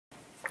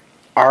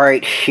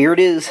Alright, here it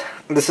is.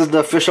 This is the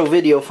official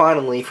video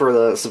finally for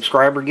the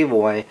subscriber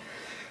giveaway.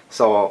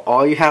 So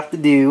all you have to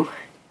do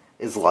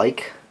is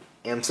like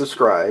and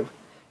subscribe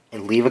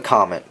and leave a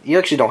comment. You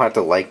actually don't have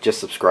to like,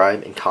 just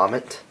subscribe and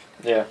comment.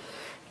 Yeah.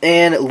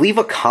 And leave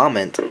a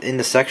comment in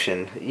the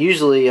section.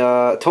 Usually,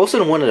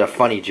 Tosin wanted a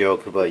funny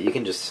joke, but you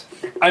can just...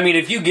 I mean,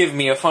 if you give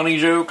me a funny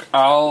joke,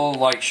 I'll,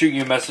 like, shoot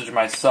you a message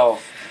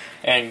myself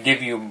and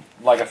give you,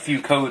 like, a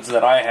few codes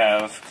that I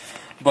have.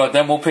 But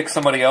then we'll pick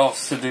somebody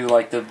else to do,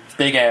 like, the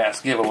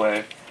big-ass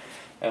giveaway.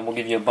 And we'll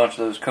give you a bunch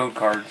of those code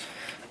cards.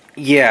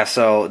 Yeah,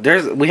 so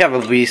we have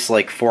at least,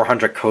 like,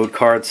 400 code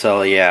cards,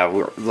 so,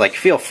 yeah, like,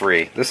 feel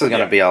free. This is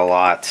going to be a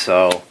lot,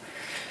 so...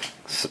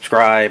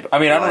 Subscribe. I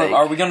mean, I don't know.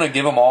 Are we going to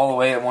give them all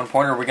away at one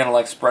point, or are we going to,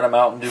 like, spread them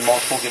out and do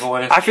multiple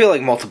giveaways? I feel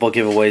like multiple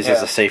giveaways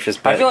is the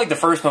safest bet. I feel like the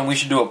first one we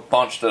should do a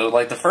bunch, though.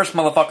 Like, the first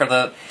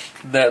motherfucker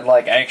that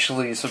like,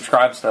 actually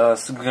subscribes to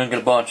us is going to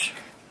get a bunch.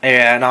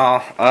 Yeah, and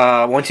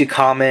I'll, once you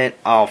comment,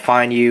 I'll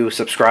find you,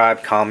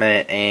 subscribe,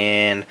 comment,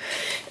 and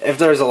if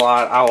there's a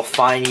lot, I'll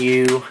find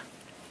you.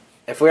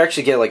 If we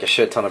actually get, like, a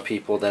shit ton of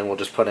people, then we'll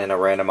just put in a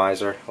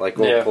randomizer. Like,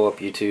 we'll pull up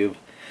YouTube.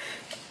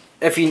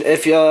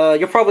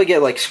 You'll probably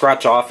get, like,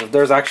 scratch off. If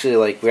there's actually,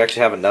 like, we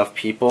actually have enough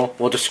people,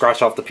 we'll just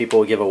scratch off the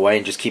people we give away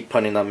and just keep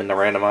putting them in the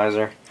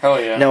randomizer.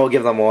 Hell yeah. No, we'll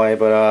give them away,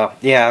 but,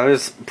 yeah,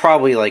 there's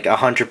probably, like,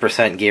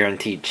 100%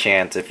 guaranteed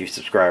chance if you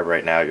subscribe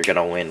right now, you're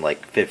gonna win,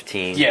 like,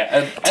 15.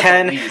 Yeah,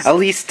 at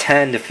least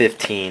 10 to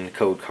 15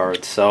 code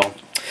cards, so...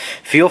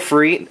 Feel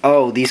free.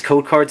 Oh, these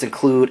code cards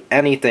include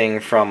anything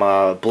from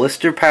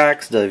blister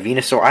packs, the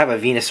Venusaur. I have a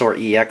Venusaur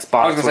EX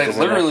box. I was going to say,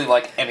 literally,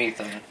 like,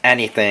 anything.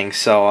 Anything.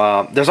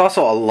 So, there's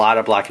also a lot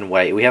of black and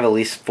white. We have at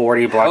least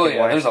 40 black and white. Oh,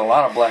 yeah, there's a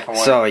lot of black and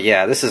white. So,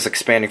 yeah, this is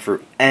expanding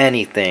for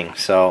anything.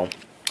 So,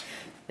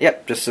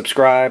 yep, just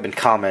subscribe and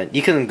comment.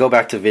 You can go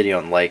back to video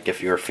and like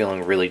if you're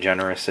feeling really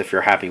generous. If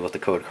you're happy with the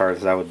code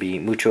cards, that would be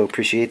mucho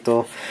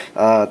appreciado.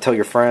 Tell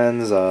your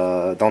friends.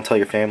 Don't tell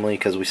your family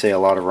because we say a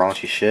lot of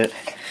raunchy shit.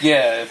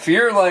 Yeah, if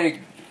you're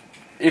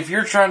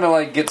trying to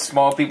like get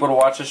small people to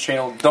watch this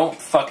channel, don't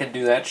fucking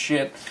do that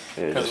shit.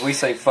 Because we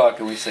say fuck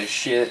and we say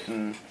shit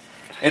and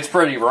it's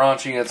pretty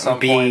raunchy at some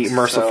point. Be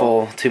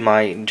merciful to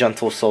my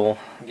gentle soul.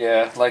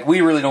 Yeah, like,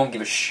 we really don't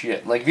give a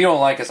shit. Like, if you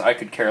don't like us, I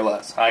could care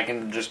less. I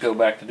can just go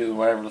back to doing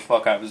whatever the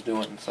fuck I was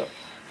doing, so.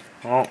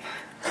 Well,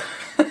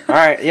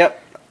 alright,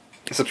 yep.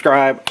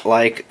 Subscribe,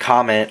 like,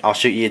 comment, I'll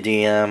shoot you a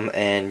DM,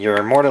 and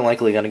you're more than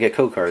likely going to get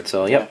code cards,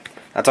 so, yep.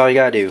 That's all you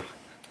gotta do.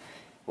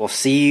 We'll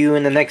see you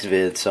in the next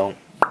vid, so,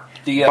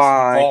 DS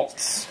bye.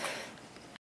 Vaults.